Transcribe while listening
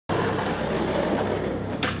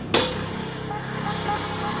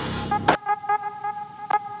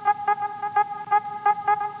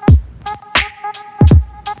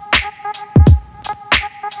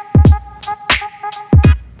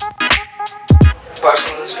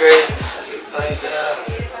Barcelona's great. It's like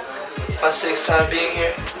my 6th time being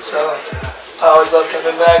here, so I always love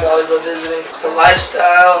coming back. I always love visiting. The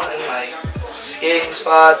lifestyle and like skating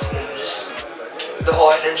spots and just the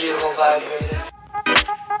whole energy, the whole vibe, everything.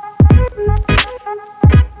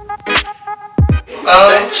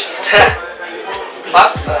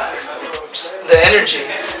 The energy.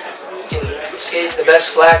 You can skate the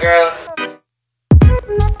best flat ground.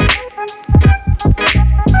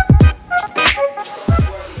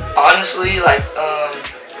 Honestly, like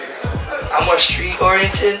I'm more street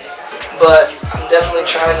oriented, but I'm definitely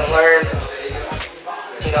trying to learn,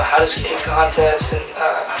 you know, how to skate contests and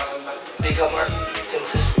become more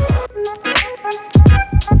consistent.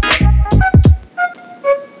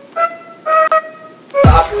 The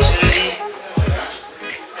opportunity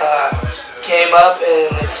came up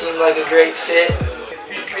and it seemed like a great fit.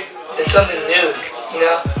 It's something new, you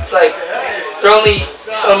know? It's like there are only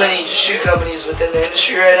so many shoe companies within the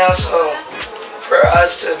industry right now, so for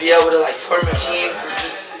us to be able to like form a team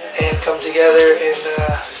and come together and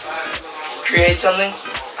create something,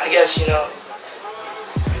 I guess, you know,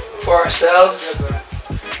 for ourselves,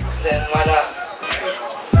 then why not?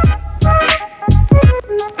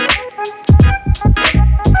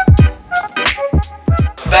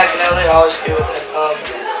 Back in LA, I always skate with them.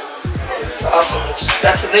 It's awesome.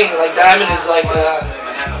 That's the thing. Like Diamond is like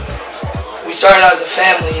we started out as a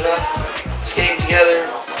family, you know, skating together,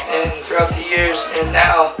 and throughout the years, and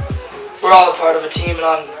now we're all a part of a team. And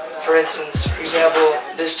on, for instance, for example,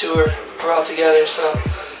 this tour, we're all together. So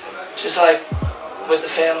just like with the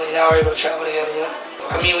family, now we're able to travel together, you know.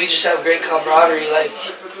 I mean, we just have great camaraderie. Like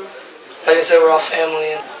I said, we're all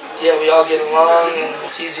family, and yeah, we all get along, and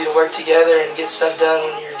it's easy to work together and get stuff done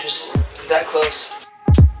when you're just that close.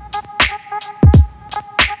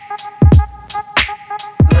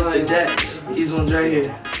 The decks, these ones right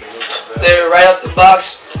here. They're right out the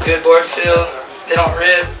box, good board feel, they don't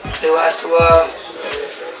rip, they last a while.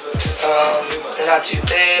 They're not too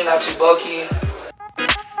thin, not too bulky.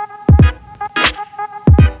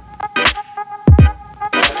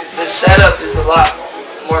 The setup is a lot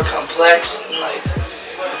more complex than like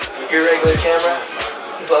your regular camera,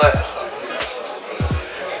 but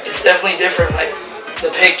it's definitely different, like the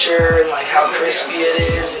picture and like how crispy it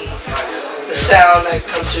is and the sound that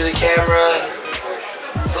comes through the camera, and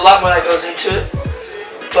there's a lot more that goes into it,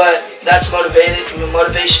 but that's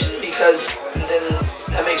motivation, because then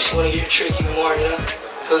that makes you want to get your trick even more, you know.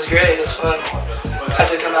 It was great, it was fun.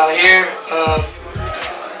 Got to come out here,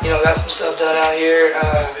 you know, got some stuff done out here,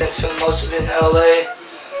 and filmed most of it in LA.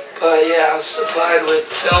 But yeah, I was supplied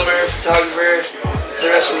with filmer, photographer,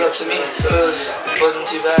 the rest was up to me, so it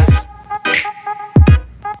wasn't too bad.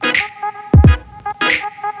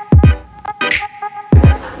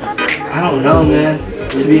 I don't know, man,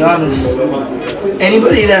 to be honest.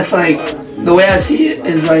 Anybody that's like, the way I see it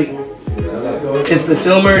is like, if the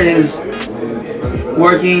filmer is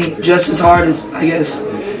working just as hard as, I guess,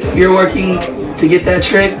 you're working to get that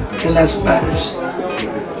trick, then that's what matters.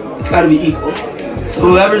 It's gotta be equal. So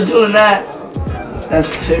whoever's doing that, that's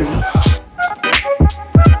my favorite.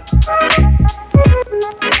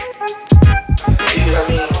 Dude, I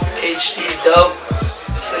mean, HD's dope.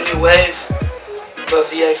 It's the new wave. But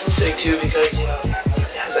VX is sick too because, you know,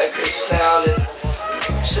 it has that crisp sound and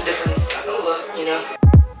just a different kind of look, you know.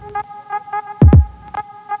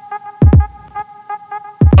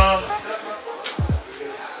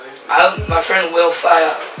 My friend Will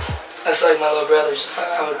Fire, that's like my little brother, so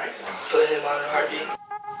I would put him on a heartbeat.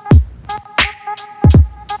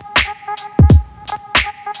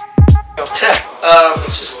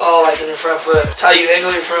 It's just all like in your front foot. It's how you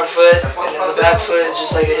angle your front foot, and then the back foot is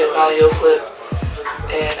just like a hip nollie heel flip.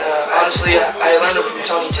 And honestly, I learned it from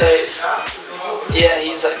Tony Tay. Yeah,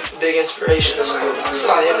 he's like a big inspiration, so I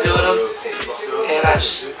saw him doing them, and I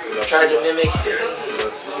just tried to mimic it.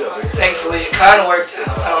 And thankfully, it kind of worked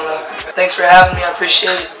out. I don't know. Thanks for having me. I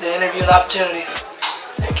appreciate the interview and the opportunity.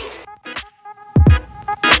 Thank you.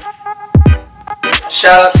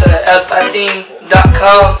 Shout out to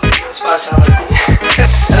elpatín.com. That's why I sound like this.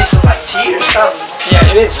 I need some like tea or something.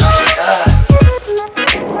 Yeah, it is.